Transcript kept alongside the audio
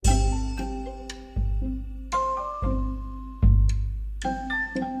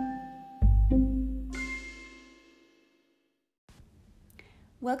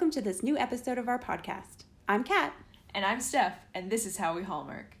Welcome to this new episode of our podcast. I'm Kat. And I'm Steph, and this is How We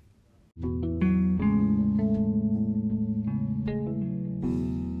Hallmark.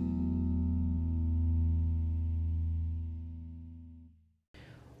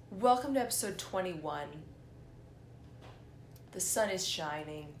 Welcome to episode 21. The sun is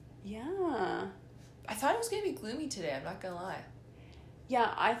shining. Yeah. I thought it was going to be gloomy today, I'm not going to lie.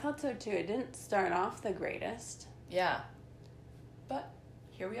 Yeah, I thought so too. It didn't start off the greatest. Yeah. But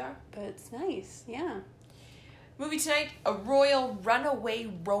here we are. But it's nice, yeah. Movie tonight, a royal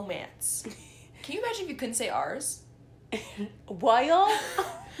runaway romance. Can you imagine if you couldn't say ours? Royal?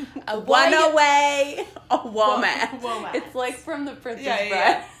 A Runaway woman. Romance. It's like from The Princess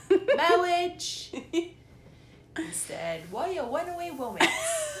Yeah. Bride. Marriage. Instead, royal runaway romance.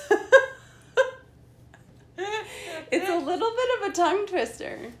 It's a little bit of a tongue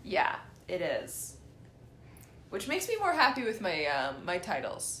twister. Yeah, it is. Which makes me more happy with my my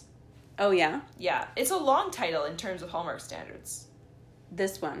titles. Oh, yeah? Yeah, it's a long title in terms of Hallmark standards.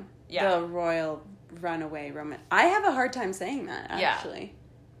 This one. Yeah. The Royal Runaway Romance. I have a hard time saying that, actually.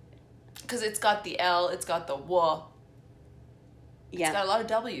 Because it's got the L, it's got the W. Yeah. It's got a lot of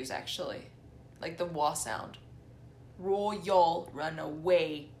W's, actually. Like the W sound. Royal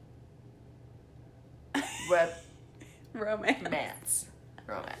Runaway Romance.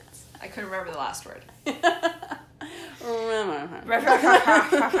 Romance. I couldn't remember the last word.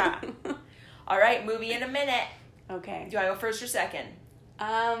 All right, movie in a minute. Okay. Do I go first or second?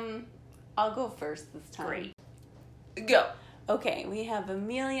 I'll go first this time. Great. Go. Okay, we have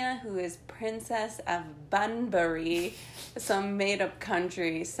Amelia, who is Princess of Bunbury, some made-up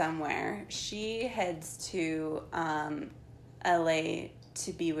country somewhere. She heads to LA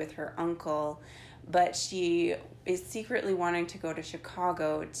to be with her uncle, but she is secretly wanting to go to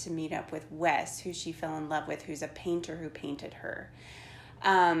Chicago to meet up with Wes, who she fell in love with, who's a painter who painted her.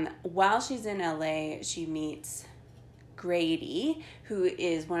 While she's in LA, she meets Grady, who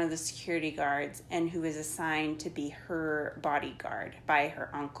is one of the security guards and who is assigned to be her bodyguard by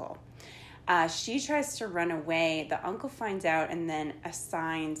her uncle. She tries to run away. The uncle finds out and then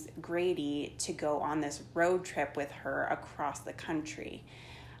assigns Grady to go on this road trip with her across the country.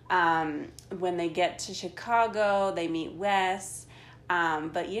 When they get to Chicago, they meet Wes.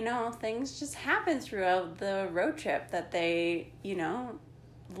 But, things just happen throughout the road trip that they,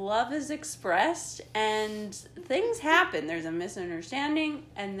 love is expressed and things happen. There's a misunderstanding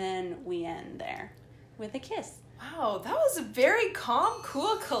and then we end there with a kiss. Wow, that was a very calm,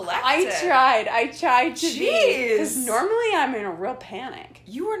 cool, collected. I tried to be. Jeez. Because normally I'm in a real panic.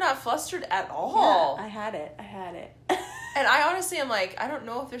 You were not flustered at all. Yeah, I had it. And I honestly am like, I don't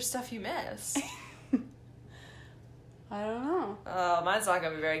know if there's stuff you missed. I don't know. Oh, mine's not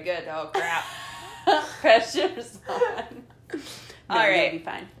going to be very good. Oh, crap. Pressure's on. No, all right. You'll be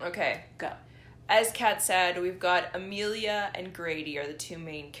fine. Okay. Go. As Kat said, we've got Amelia and Grady are the two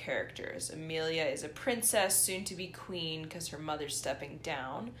main characters. Amelia is a princess, soon to be queen, because her mother's stepping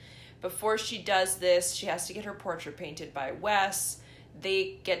down. Before she does this, she has to get her portrait painted by Wes.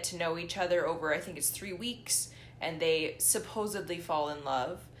 They get to know each other over, I think it's 3 weeks, and they supposedly fall in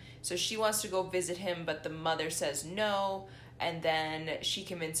love. So she wants to go visit him, but the mother says no, and then she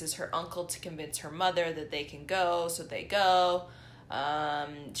convinces her uncle to convince her mother that they can go, so they go.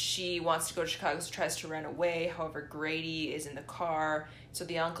 She wants to go to Chicago, so tries to run away. However, Grady is in the car, so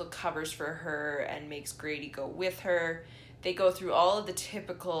the uncle covers for her and makes Grady go with her. They go through all of the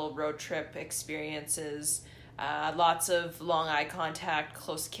typical road trip experiences, lots of long eye contact,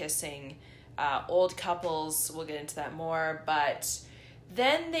 close kissing, old couples, we'll get into that more, but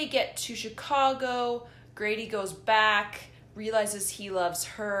then they get to Chicago. Grady goes back, realizes he loves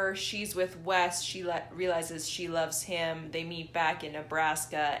her. She's with Wes. She realizes she loves him. They meet back in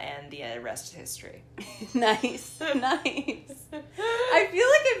Nebraska, and the rest is history. Nice. I feel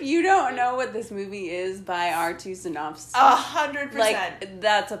like if you don't know what this movie is by our two synopses, 100%. like,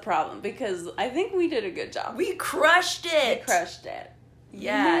 that's a problem, because I think we did a good job. We crushed it. You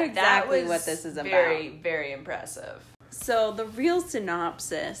Yeah, knew exactly that was what this is very, about. very impressive. So the real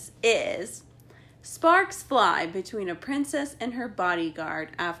synopsis is: sparks fly between a princess and her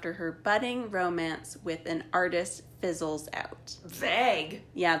bodyguard after her budding romance with an artist fizzles out. Vague.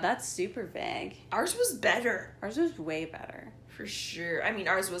 Yeah, that's super vague. Ours was better. Ours was way better. For sure. I mean,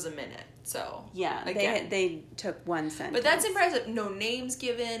 ours was a minute, so. Yeah, again. they took one sentence. But that's impressive. No names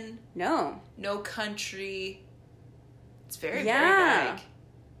given. No country. It's very, very Yeah. vague.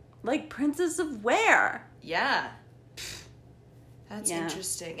 Like, Princess of where? Yeah. That's Yeah.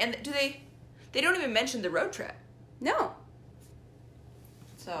 interesting. And do they don't even mention the road trip. No.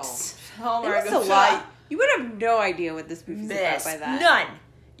 So, It was a lot. You would have no idea what this movie's about by that. None.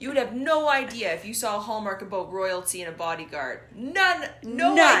 You would have no idea if you saw Hallmark about royalty and a bodyguard. No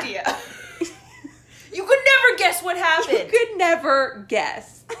None. idea. You could never guess what You happened. could never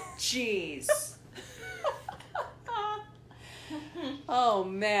guess. Jeez. Oh,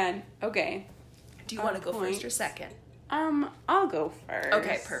 man. Okay. Do you want to go first or second? I'll go first.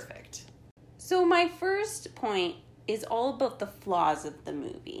 Okay, perfect. So my first point is all about the flaws of the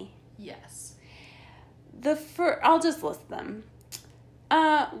movie. Yes. I'll just list them.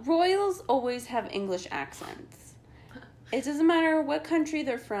 Royals always have English accents. It doesn't matter what country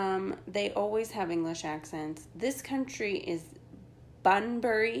they're from, they always have English accents. This country is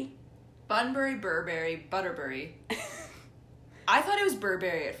Bunbury. Bunbury, Burberry, Butterbury. I thought it was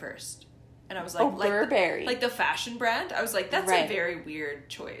Burberry at first. And I was like, Burberry. Like the fashion brand. I was like, that's Right. a very weird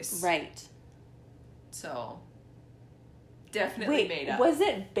choice. Right. So, definitely made up. Was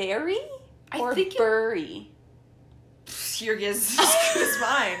it Berry or think Bury? Your guess is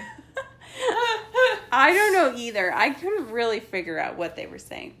mine. I don't know either. I couldn't really figure out what they were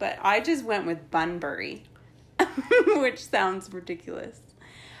saying, but I just went with Bunbury, which sounds ridiculous.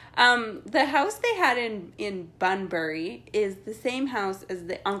 The house they had in Bunbury is the same house as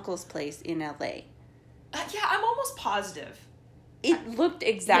the uncle's place in LA. Yeah, I'm almost positive. It looked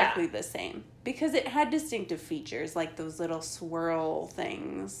exactly the same because it had distinctive features like those little swirl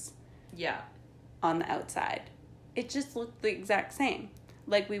things Yeah. on the outside. It just looked the exact same,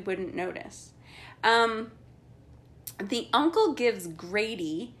 like we wouldn't notice. The uncle gives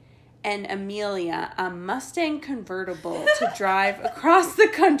Grady and Amelia a Mustang convertible to drive across the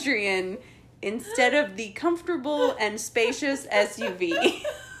country in instead of the comfortable and spacious SUV.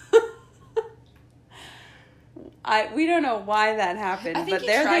 We don't know why that happened, I think but he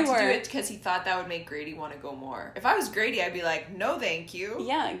there tried they to were. do it because he thought that would make Grady want to go more. If I was Grady, I'd be like, no, thank you.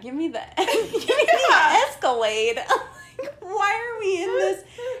 Yeah, give me the Escalade. Like, why are we in this?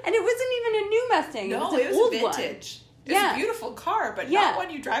 And it wasn't even a new Mustang. No, it was an old a one. vintage. It was a beautiful car, but not one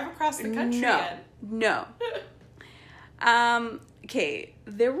you drive across the country in. No. Okay,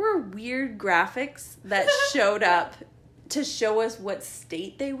 there were weird graphics that showed up to show us what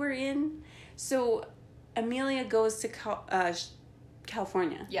state they were in. So Amelia goes to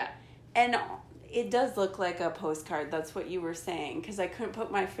California. Yeah. And it does look like a postcard. That's what you were saying. Because I couldn't put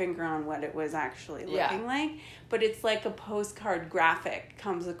my finger on what it was actually looking like. But it's like a postcard graphic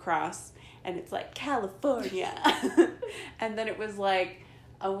comes across. And it's like, California. And then it was like,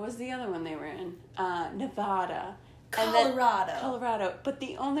 what was the other one they were in? Nevada. Colorado. But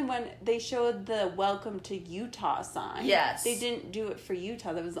the only one, they showed the Welcome to Utah sign. Yes. They didn't do it for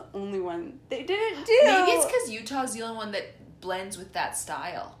Utah. That was the only one they didn't do. Maybe it's because Utah's the only one that blends with that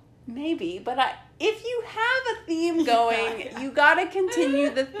style. Maybe, but if you have a theme going, you gotta continue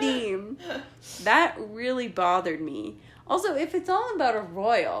the theme. That really bothered me. Also, if it's all about a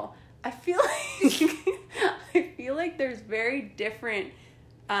royal, I feel like there's very different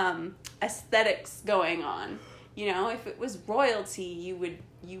aesthetics going on. You know, if it was royalty,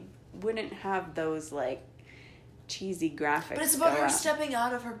 you wouldn't have those like cheesy graphics. But it's about her up. stepping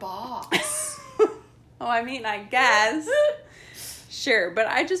out of her box. Oh, I mean, I guess. Sure, but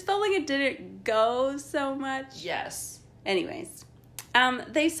I just felt like it didn't go so much. Yes. Anyways,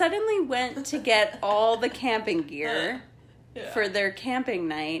 they suddenly went to get all the camping gear for their camping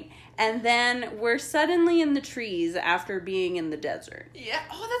night, and then we're suddenly in the trees after being in the desert. Yeah.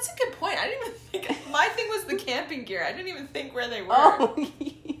 Oh, that's a good point. I didn't even think. My thing was the camping gear. I didn't even think where they were. Oh,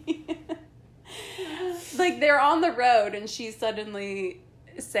 like they're on the road, and she's suddenly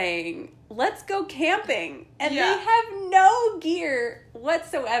saying, "Let's go camping," and they have no gear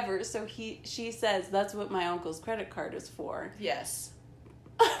whatsoever. So she says, "That's what my uncle's credit card is for." Yes.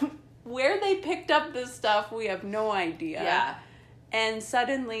 Where they picked up this stuff, we have no idea. Yeah. And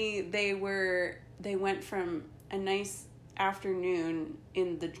suddenly they went from a nice afternoon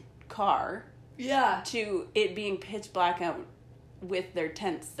in the car to it being pitch black out with their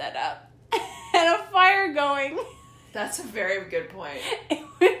tents set up and a fire going. That's a very good point. And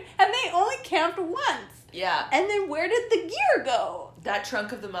they only camped once. Yeah. And then where did the gear go? That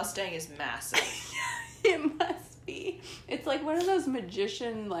trunk of the Mustang is massive. It must be. It's like one of those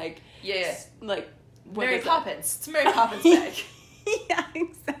magician, like... Yeah. Like... Mary Poppins. It's Mary Poppins bag. Yeah,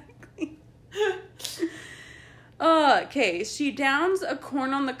 exactly. Okay, she downs a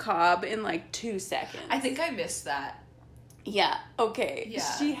corn on the cob in like 2 seconds. I think I missed that. Yeah, okay. Yeah.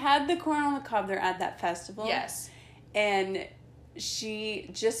 She had the corn on the cob. They're at that festival. Yes. And she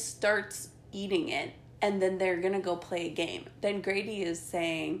just starts eating it, and then they're going to go play a game. Then Grady is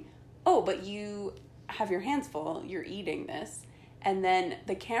saying, "Oh, but you have your hands full. You're eating this." And then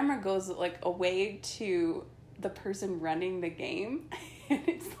the camera goes like away to the person running the game, And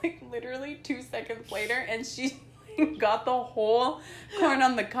it's like literally 2 seconds later, and she got the whole corn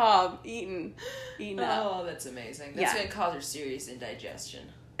on the cob eaten up. Oh, that's amazing. That's Yeah. going to cause her serious indigestion.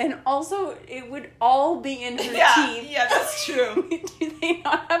 And also, it would all be in her teeth. Yeah, that's true. Do they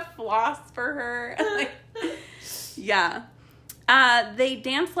not have floss for her? Like, yeah. They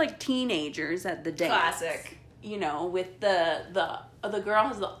dance like teenagers at the dance. Classic. You know, with the girl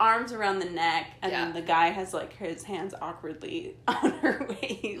has the arms around the neck, and Yeah. then the guy has like his hands awkwardly on her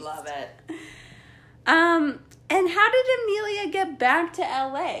waist. Love it. And how did Amelia get back to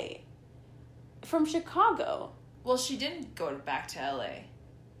LA from Chicago? Well, she didn't go back to LA.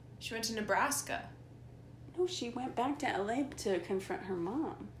 She went to Nebraska. No, she went back to LA to confront her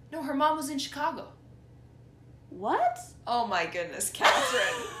mom. No, her mom was in Chicago. What? Oh my goodness,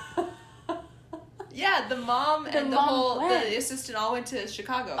 Catherine. Yeah, the mom The and mom went. the assistant all went to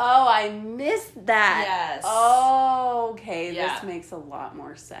Chicago. Oh, I missed that. Yes. Oh, okay. Yeah. This makes a lot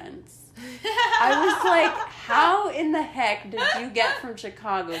more sense. I was like, how in the heck did you get from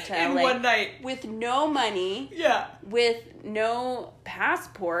Chicago to In LA? one night. With no money, Yeah. with no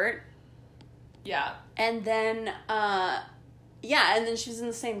passport, Yeah. and then, and then she was in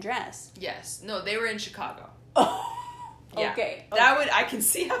the same dress. Yes. No, they were in Chicago. Oh, Yeah. okay. I can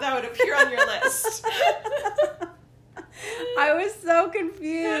see how that would appear on your list. I was so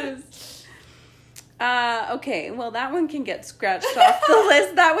confused. Okay, well, that one can get scratched off the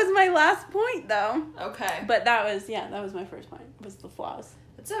list. That was my last point, though. Okay. But that was my first point, was the flaws.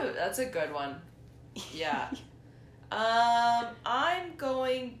 That's a good one. Yeah. I'm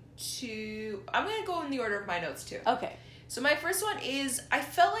going to go in the order of my notes too. Okay. So my first one is, I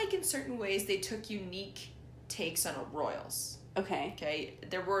felt like in certain ways they took unique takes on royals. Okay. Okay,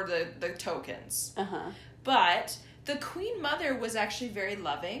 there were the tokens, Uh-huh. but the Queen Mother was actually very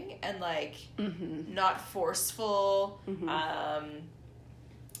loving and like Mm-hmm. not forceful. Mhm.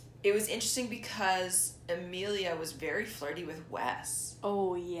 It was interesting because Amelia was very flirty with Wes,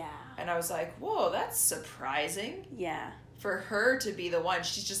 Oh, yeah. and I was like, whoa, that's surprising Yeah. for her to be the one.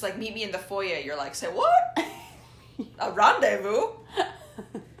 She's just like, meet me in the foyer. You're like, say what? A rendezvous?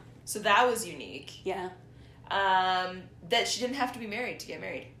 So that was unique. Yeah. That she didn't have to be married to get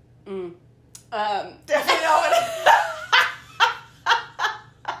married. Mm. Definitely not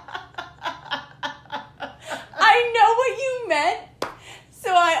I know what you meant,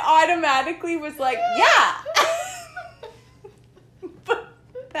 so I automatically was like, yeah. But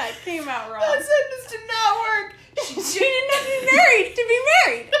that came out wrong. That sentence did not work. She didn't have to be married to be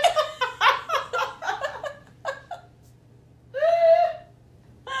married.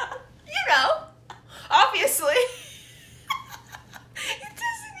 You know, obviously. It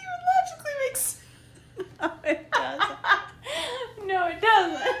doesn't even logically make sense. No, it doesn't. No, it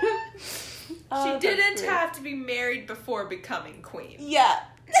doesn't. Oh, She that's didn't great. have to be married before becoming queen. Yeah.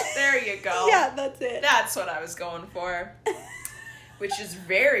 There you go. Yeah, that's it. That's what I was going for. Which is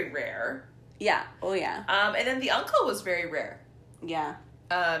very rare. Yeah. Oh, yeah. And then the uncle was very rare. Yeah.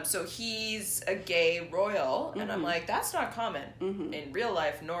 So he's a gay royal, and I'm Mhm. like, that's not common Mhm. in real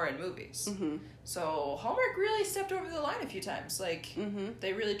life nor in movies. Mhm. So Hallmark really stepped over the line a few times. Like, Mhm.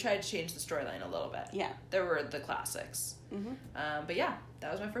 they really tried to change the storyline a little bit. Yeah. There were the classics. Mhm. But yeah,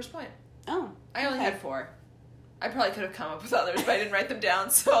 that was my first point. Oh. I only okay. had 4. I probably could have come up with others, but I didn't write them down,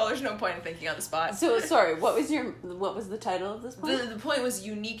 so there's no point in thinking on the spot. So sorry. What was the title of this point? The point was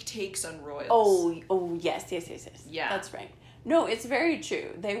unique takes on royals. Oh, yes. Yeah. That's right. No, it's very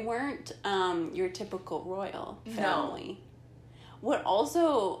true. They weren't your typical royal family. What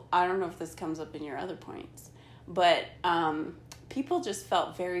also, I don't know if this comes up in your other points, but people just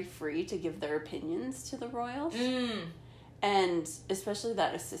felt very free to give their opinions to the royals. And especially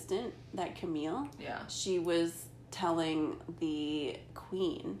that assistant, that Camille, Yeah. she was telling the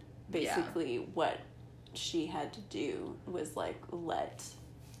queen basically what she had to do was like let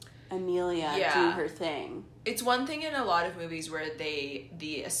Amelia do her thing. It's one thing in a lot of movies where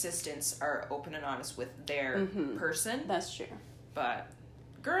the assistants are open and honest with their person, That's true. but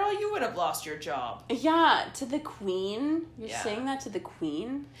girl, you would have lost your job. Yeah, to the queen. You're Yeah. saying that to the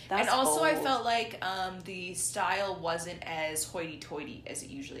queen? That's And also, I bold. felt like the style wasn't as hoity-toity as it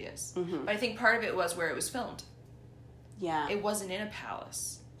usually is. Mhm. But I think part of it was where it was filmed. Yeah. It wasn't in a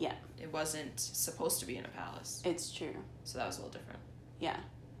palace. Yeah. It wasn't supposed to be in a palace. It's true. So that was a little different. Yeah.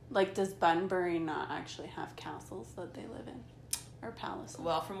 Like, does Bunbury not actually have castles that they live in? Or palaces?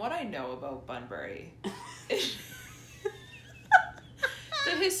 Well, from what I know about Bunbury,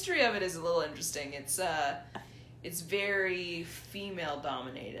 the history of it is a little interesting. It's very female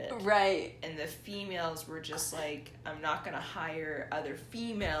dominated. Right. And the females were just like, I'm not going to hire other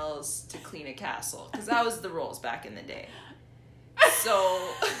females to clean a castle. Because that was the rules back in the day.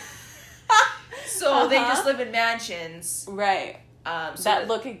 So they just live in mansions. Right. So that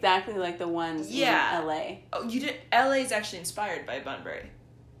look exactly like the ones in LA. Oh, you did. LA is actually inspired by Bunbury.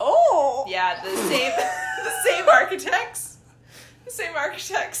 Oh. Yeah, the same architects. The same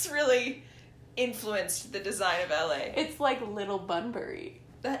architects really influenced the design of LA. It's like Little Bunbury.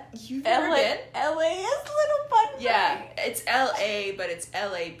 That you've never been? LA is Little Bunbury. Yeah, it's LA, but it's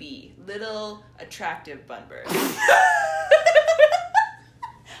LAB. Little Attractive Bunbury.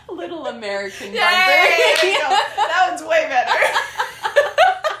 Little American Bunbury. Yeah, that one's way better.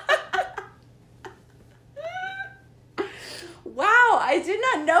 Wow, I did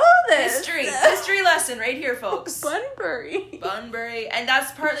not know this. History lesson right here, folks. Bunbury. And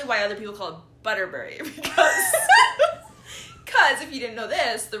that's partly why other people call it Butterbury, because if you didn't know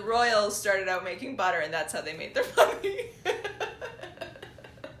this, the royals started out making butter, and that's how they made their money.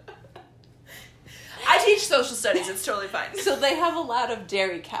 I teach social studies. It's totally fine. So they have a lot of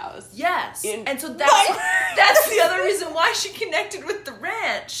dairy cows. Yes. And so that's the other reason why she connected with the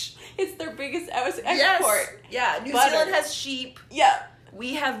ranch. It's their biggest export. Yes. Yeah. New Zealand has sheep. Yeah.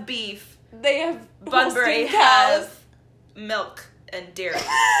 We have beef. They have Bunbury have milk and dairy.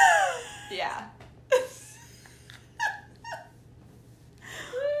 Yeah.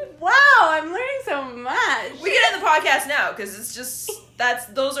 Wow, I'm learning so much. We can end the podcast now because it's just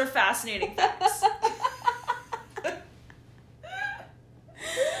those are fascinating facts.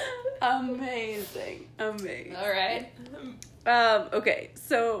 Amazing. All right. Okay,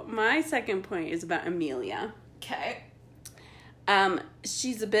 so my second point is about Amelia. Okay.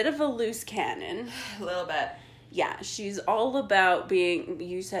 She's a bit of a loose cannon. A little bit. Yeah, she's all about being,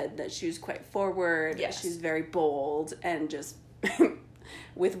 you said that she was quite forward. Yes. She's very bold and just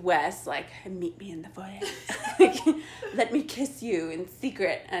with Wes, like, meet me in the foyer. Like, let me kiss you in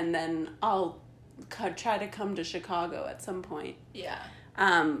secret and then I'll try to come to Chicago at some point. Yeah.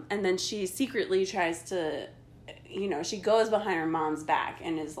 And then she secretly tries to, she goes behind her mom's back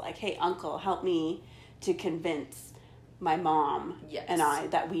and is like, hey, uncle, help me to convince my mom and I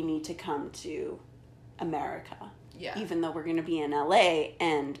that we need to come to America. Yeah. Even though we're going to be in LA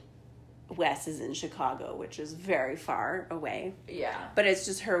and Wes is in Chicago, which is very far away. Yeah. But it's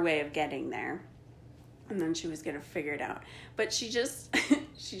just her way of getting there. And then she was going to figure it out. But she just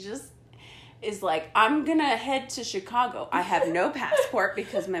is like, I'm going to head to Chicago. I have no passport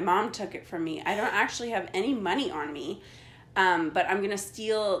because my mom took it from me. I don't actually have any money on me. But I'm going to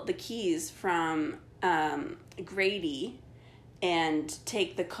steal the keys from Grady and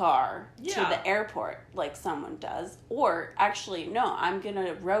take the car to the airport like someone does. Or actually, no, I'm going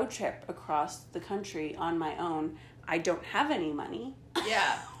to road trip across the country on my own. I don't have any money.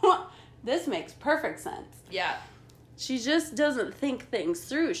 Yeah. This makes perfect sense. Yeah. She just doesn't think things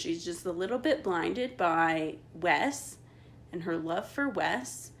through. She's just a little bit blinded by Wes and her love for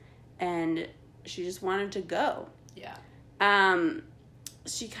Wes, and she just wanted to go. Yeah.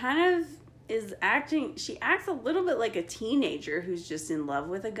 She kind of she acts a little bit like a teenager who's just in love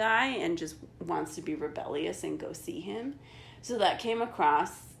with a guy and just wants to be rebellious and go see him. So that came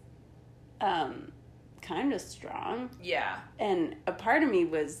across kind of strong. Yeah. And a part of me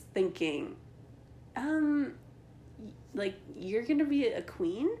was thinking, like, you're gonna be a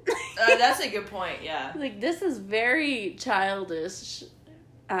queen? That's a good point, yeah. Like, this is very childish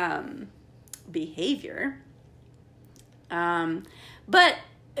behavior. But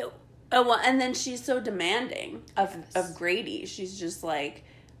and then she's so demanding of Grady. She's just like,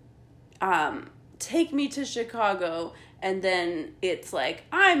 take me to Chicago, and then it's like,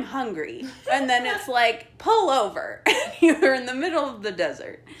 I'm hungry. And then it's like, pull over. You're in the middle of the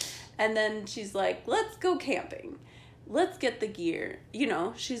desert. And then she's like, let's go camping. Let's get the gear.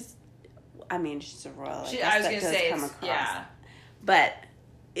 She's a royal. I was going to say, yeah. But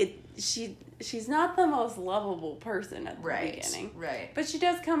she's not the most lovable person at the beginning. Right. But she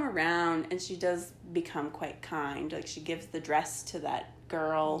does come around, and she does become quite kind. Like, she gives the dress to that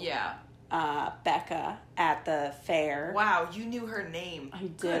girl. Yeah. Becca at the fair. Wow, you knew her name. I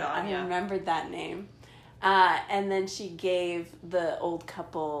did. I remembered that name. And then she gave the old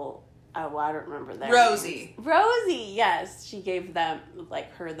couple, I don't remember their Rosie. names. Rosie, yes. She gave them,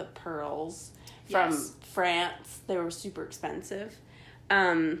 her the pearls from France. They were super expensive.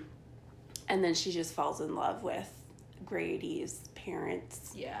 And then she just falls in love with Grady's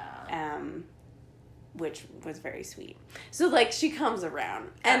parents. Yeah. Which was very sweet. So, she comes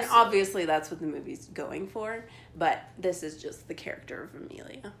around. And Absolutely. obviously that's what the movie's going for. But this is just the character of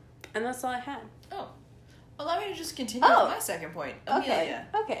Amelia. And that's all I had. Oh. Allow me to just continue with my second point. Amelia.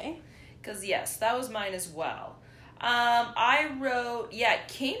 Okay. Because, yes, that was mine as well. I wrote,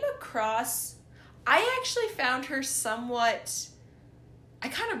 came across... I actually found her somewhat I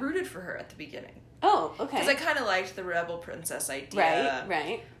kind of rooted for her at the beginning. Oh, okay. Because I kind of liked the rebel princess idea.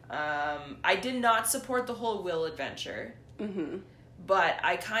 Right. I did not support the whole Will adventure. Mm-hmm. But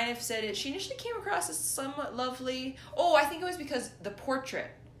I kind of said it. She initially came across as somewhat lovely. Oh, I think it was because the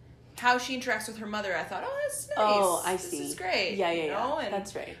portrait, how she interacts with her mother. I thought, oh, that's nice. Oh, I see. This is great. Yeah. And,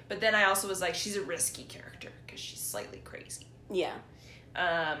 that's right. But then I also was like, she's a risky character because she's slightly crazy. Yeah.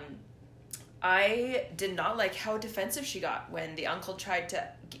 I did not like how defensive she got when the uncle tried to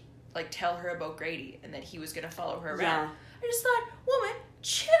tell her about Grady and that he was going to follow her around. Yeah. I just thought, woman,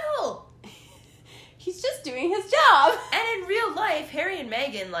 chill. He's just doing his job. And in real life, Harry and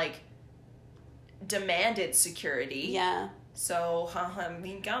Meghan, demanded security. Yeah. So, I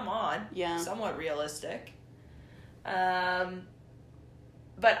mean, come on. Yeah. Somewhat realistic. But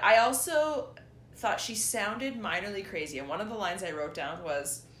I also thought she sounded minorly crazy. And one of the lines I wrote down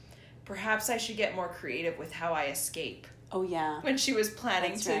was, perhaps I should get more creative with how I escape. Oh, yeah. When she was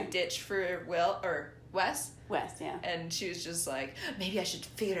planning That's to right. ditch for Wes. Wes, yeah. And she was just like, maybe I should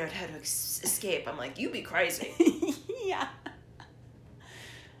figure out how to escape. I'm like, you be crazy. Yeah.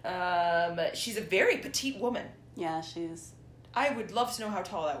 She's a very petite woman. Yeah, she's... I would love to know how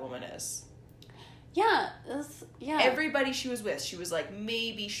tall that woman is. Yeah, Everybody she was with, she was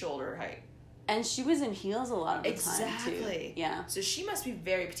maybe shoulder height. And she was in heels a lot of the time, too. Exactly. Yeah. So she must be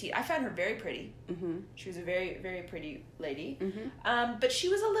very petite. I found her very pretty. Mm-hmm. She was a very, very pretty lady. Mm-hmm. But she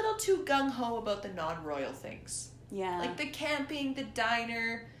was a little too gung-ho about the non-royal things. Yeah. Like the camping, the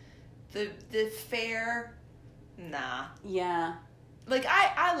diner, the fair. Nah. Yeah.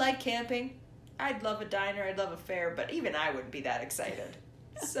 I like camping. I'd love a diner, I'd love a fair, but even I wouldn't be that excited.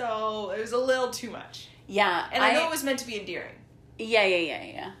 So it was a little too much. Yeah. And I know it was meant to be endearing.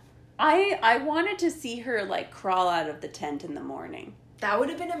 Yeah. I wanted to see her crawl out of the tent in the morning. That would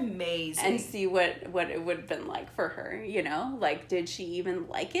have been amazing. And see what it would have been like for her, did she even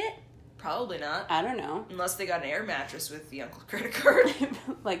like it? Probably not. I don't know. Unless they got an air mattress with the uncle credit card.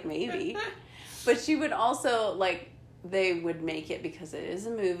 Maybe. But she would also, they would make it, because it is a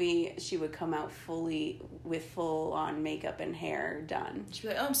movie, she would come out with full on makeup and hair done. She'd be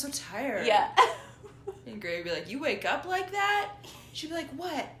like, oh, I'm so tired. Yeah. And Gray would be like, you wake up like that? She'd be like,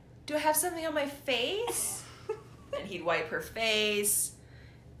 what? Do I have something on my face? And he'd wipe her face.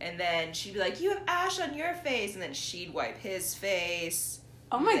 And then she'd be like, you have ash on your face. And then she'd wipe his face.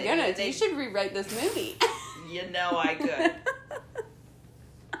 Oh my goodness, you should rewrite this movie. You know I could.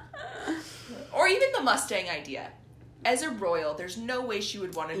 Or even the Mustang idea. As a royal, there's no way she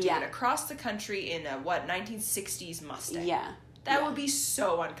would want to do it across the country in a, 1960s Mustang. Yeah. That would be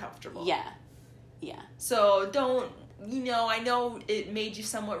so uncomfortable. Yeah. So don't, I know it made you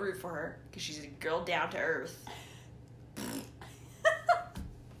somewhat root for her, because she's a girl down to earth.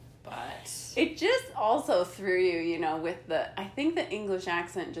 But it just also threw you, with I think the English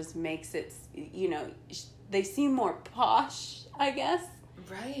accent just makes it, they seem more posh, I guess.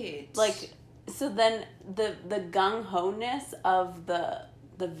 Right. So then the gung-ho-ness of the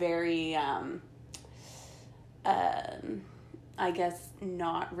very, I guess,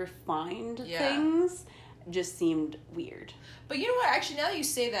 not refined things just seemed weird. But you know what? Actually, now that you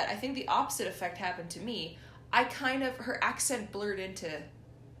say that, I think the opposite effect happened to me. Her accent blurred into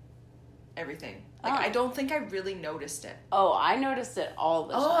everything. I don't think I really noticed it. Oh, I noticed it all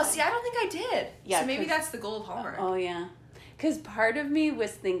the time. Oh, see, I don't think I did. Yeah, so maybe that's the goal of Hallmark. Oh, yeah. Because part of me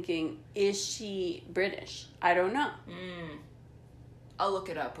was thinking, is she British? I don't know. I'll look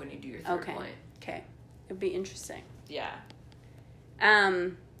it up when you do your third point. Okay. It'd be interesting. Yeah.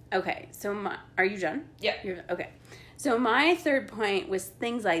 Okay, so are you done? Yeah. Okay. So my third point was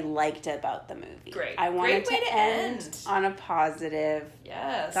things I liked about the movie. Great. I wanted Great way to end on a positive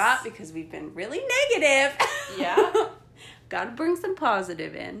thought, because we've been really negative. Yeah. Gotta bring some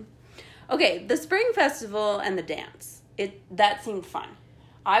positive in. Okay, the Spring Festival and the dance. That seemed fun.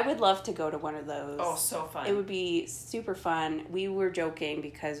 I would love to go to one of those. Oh, so fun. It would be super fun. We were joking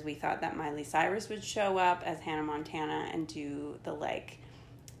because we thought that Miley Cyrus would show up as Hannah Montana and do the,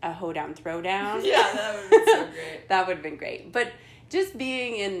 a hoedown throwdown. Yeah, that would be so great. That would have been great. But just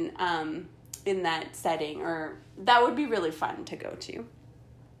being in that setting, that would be really fun to go to.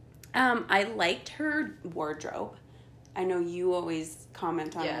 I liked her wardrobe. I know you always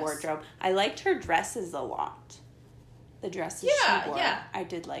comment on wardrobe. I liked her dresses a lot. The dresses she wore. Yeah. I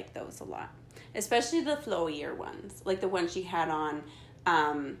did like those a lot. Especially the flowier ones. Like the one she had on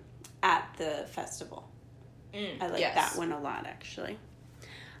at the festival. I like that one a lot, actually.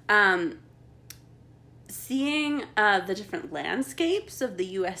 Seeing the different landscapes of the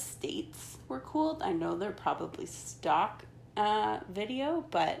U.S. states were cool. I know they're probably stock video,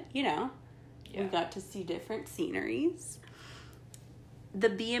 but, we got to see different sceneries. The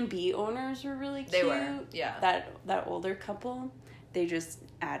B&B owners were really cute. They were, yeah. That older couple, they just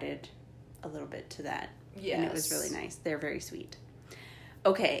added a little bit to that. Yes. And it was really nice. They're very sweet.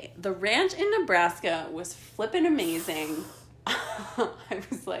 Okay, the ranch in Nebraska was flippin' amazing. I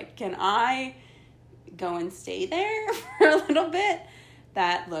was like, can I go and stay there for a little bit?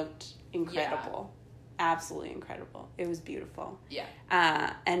 That looked incredible. Yeah. Absolutely incredible. It was beautiful. Yeah.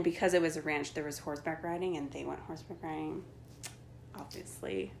 And because it was a ranch, there was horseback riding, and they went horseback riding.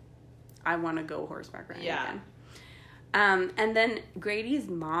 Obviously, I want to go horseback riding again. And then Grady's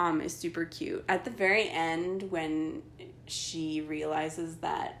mom is super cute. At the very end, when she realizes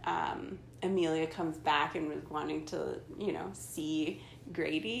that Amelia comes back and was wanting to, see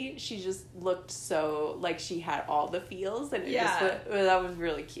Grady, she just looked so like she had all the feels, and that was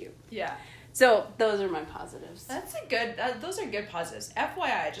really cute. Yeah. So those are my positives. That's a good. Those are good positives.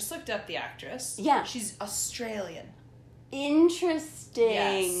 FYI, I just looked up the actress. Yeah. She's Australian.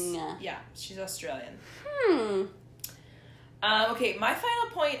 Interesting. Yes. Yeah, she's Australian. Okay, my final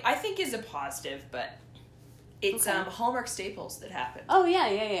point I think is a positive, but it's Hallmark staples that happened. Oh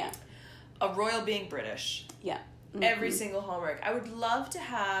yeah. A royal being British. Yeah. Mm-hmm. Every single Hallmark. I would love to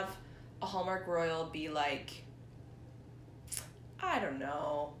have a Hallmark royal be like, I don't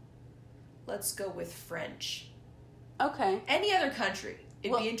know. Let's go with French. Okay. Any other country.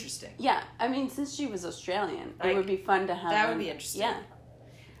 It'd be interesting. Yeah. I mean, since she was Australian, it would be fun to have. That would be interesting.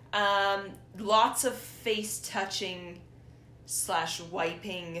 Yeah. Lots of face touching /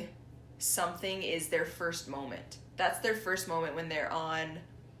 wiping something is their first moment. That's their first moment when they're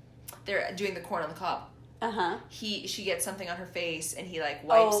doing the corn on the cob. Uh-huh. She gets something on her face and he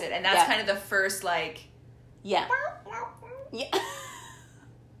wipes it, and that's kind of the first Yeah.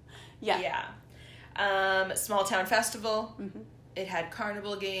 Yeah. Small town festival. Mm-hmm. It had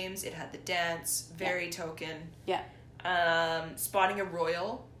carnival games. It had the dance. Very token. Yeah. Spotting a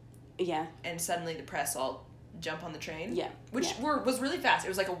royal. Yeah. And suddenly the press all jump on the train. Yeah. Which was really fast. It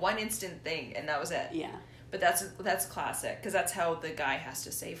was like a one instant thing, and that was it. Yeah. But that's classic, because that's how the guy has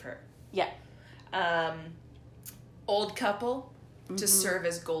to save her. Yeah. Old couple to serve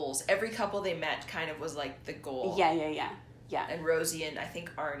as goals. Every couple they met kind of was like the goal. Yeah. And Rosie and I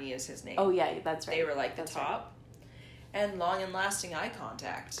think Arnie is his name. Oh yeah, that's right. They were like the top. Right. And long and lasting eye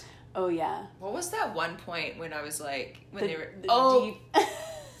contact. Oh yeah. What was that one point when I was like deep...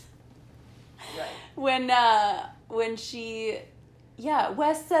 Right. When she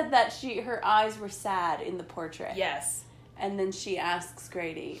Wes said that her eyes were sad in the portrait. Yes. And then she asks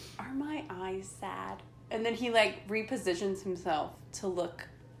Grady, "Are my eyes sad?" And then he repositions himself to look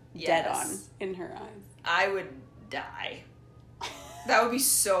dead on in her eyes. I would die. That would be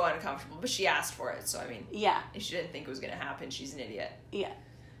so uncomfortable. But she asked for it, so I mean... Yeah. If she didn't think it was going to happen, she's an idiot. Yeah.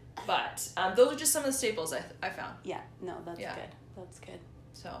 But those are just some of the staples I found. Yeah. No, that's good. That's good.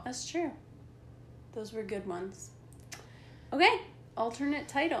 So. That's true. Those were good ones. Okay. Alternate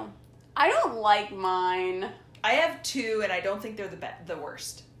title. I don't like mine. I have two, and I don't think they're the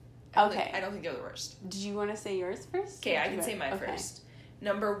worst. I don't think they're the worst. Did you want to say yours first? Okay, I can say mine first.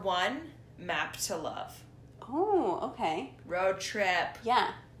 Number 1, Map to Love. Oh, okay. Road trip.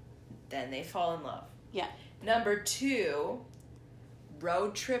 Yeah. Then they fall in love. Yeah. Number 2,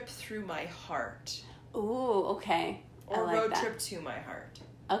 Road Trip Through My Heart. Ooh, okay. Or Road Trip to My Heart.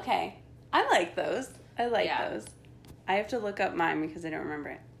 Okay. I like those. Those. I have to look up mine because I don't remember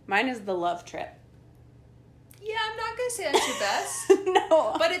it. Mine is The Love Trip. Yeah, I'm not going to say that's your best.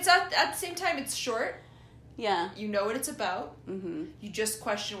 No. But it's at the same time, it's short. Yeah. You know what it's about. Mm-hmm. You just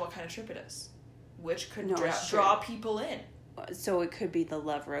question what kind of trip it is. Which could draw people in. So it could be the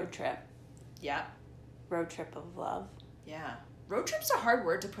Love Road Trip. Yeah. Road Trip of Love. Yeah. Road trip's a hard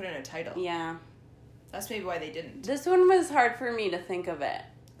word to put in a title. Yeah. That's maybe why they didn't. This one was hard for me to think of it.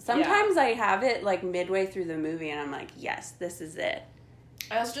 Sometimes I have it midway through the movie and I'm like, yes, this is it.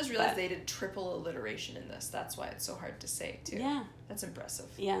 I also just realized they did triple alliteration in this. That's why it's so hard to say, too. Yeah. That's impressive.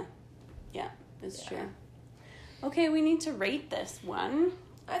 Yeah. Yeah, it's true. Okay, we need to rate this one.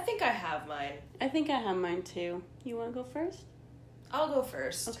 I think I have mine. I think I have mine, too. You want to go first? I'll go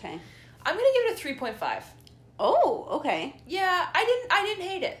first. Okay. I'm going to give it a 3.5. Oh, okay. Yeah, I didn't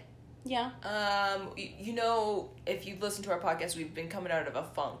hate it. Yeah. If you've listened to our podcast, we've been coming out of a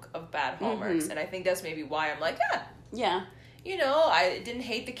funk of bad Hallmarks, and I think that's maybe why I'm like, Yeah. I didn't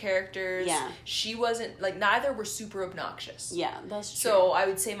hate the characters. Yeah. She wasn't, neither were super obnoxious. Yeah, that's true. So I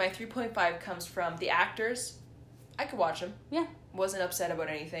would say my 3.5 comes from the actors. I could watch them. Yeah. Wasn't upset about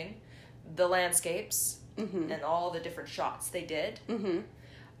anything. The landscapes and all the different shots they did. Mm-hmm.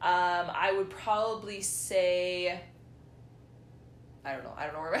 I would probably say... I don't know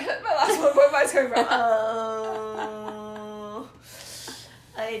where my last 1.5 is coming from.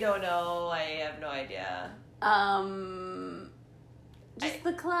 I don't know. I have no idea. Just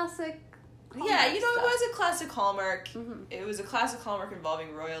the classic. Yeah, Hallmark it stuff. was a classic Hallmark. Mhm. It was a classic Hallmark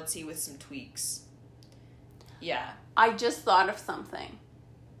involving royalty with some tweaks. Yeah. I just thought of something.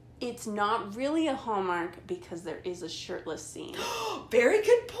 It's not really a Hallmark because there is a shirtless scene. Very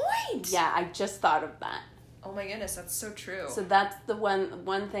good point. Yeah, I just thought of that. Oh my goodness, that's so true. So that's the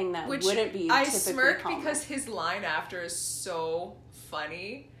one thing that wouldn't be I typically smirk Hallmark. because his line after is so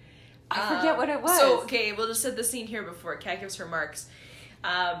funny. I forget what it was. So, okay, we'll just set the scene here before Kat gives her marks.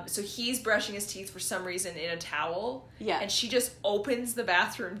 So he's brushing his teeth for some reason in a towel. Yeah. And she just opens the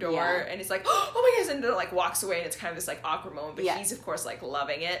bathroom door Yeah. and is like, oh my goodness, and then like walks away and it's kind of this like awkward moment, but Yeah. he's of course like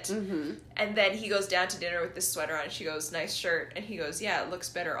loving it. Mm-hmm. And then he goes down to dinner with this sweater on and she goes, nice shirt. And he goes, yeah, it looks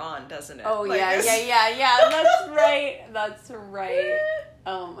better on, doesn't it? Oh, Like yeah, this. yeah. That's right. That's right.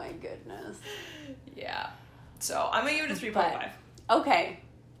 Oh, my goodness. Yeah. So I'm going to give it a 3.5. Okay.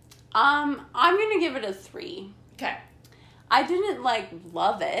 I'm going to give it a 3. Okay. I didn't,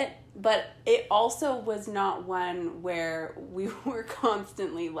 love it, but it also was not one where we were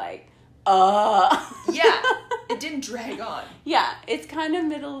constantly Yeah. It didn't drag on. Yeah, it's kind of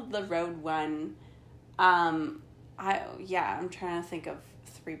middle of the road one. I'm trying to think of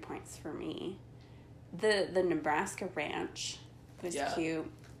 3 points for me. The Nebraska ranch was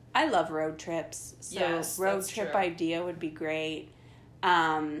cute. I love road trips, so Yes, road that's trip true. idea would be great.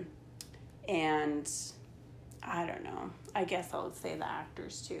 And I don't know. I guess I would say the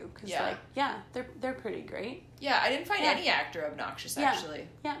actors too, because they're pretty great. Yeah, I didn't find Yeah. any actor obnoxious, Yeah. actually.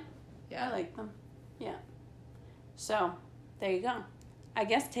 Yeah. Yeah. I like them. Yeah. So, there you go. I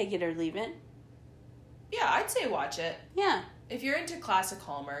guess take it or leave it. Yeah, I'd say watch it. Yeah. If you're into classic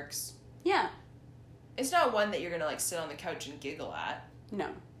Hallmarks, Yeah. it's not one that you're going to, sit on the couch and giggle at, No.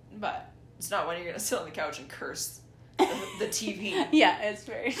 but it's not one you're going to sit on the couch and curse the TV. Yeah, it's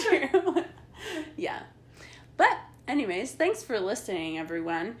very true. Yeah. But, anyways, thanks for listening,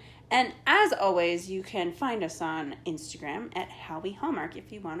 everyone. And as always, you can find us on Instagram at How We Hallmark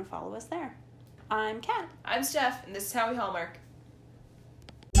if you want to follow us there. I'm Kat. I'm Steph, and this is How We Hallmark.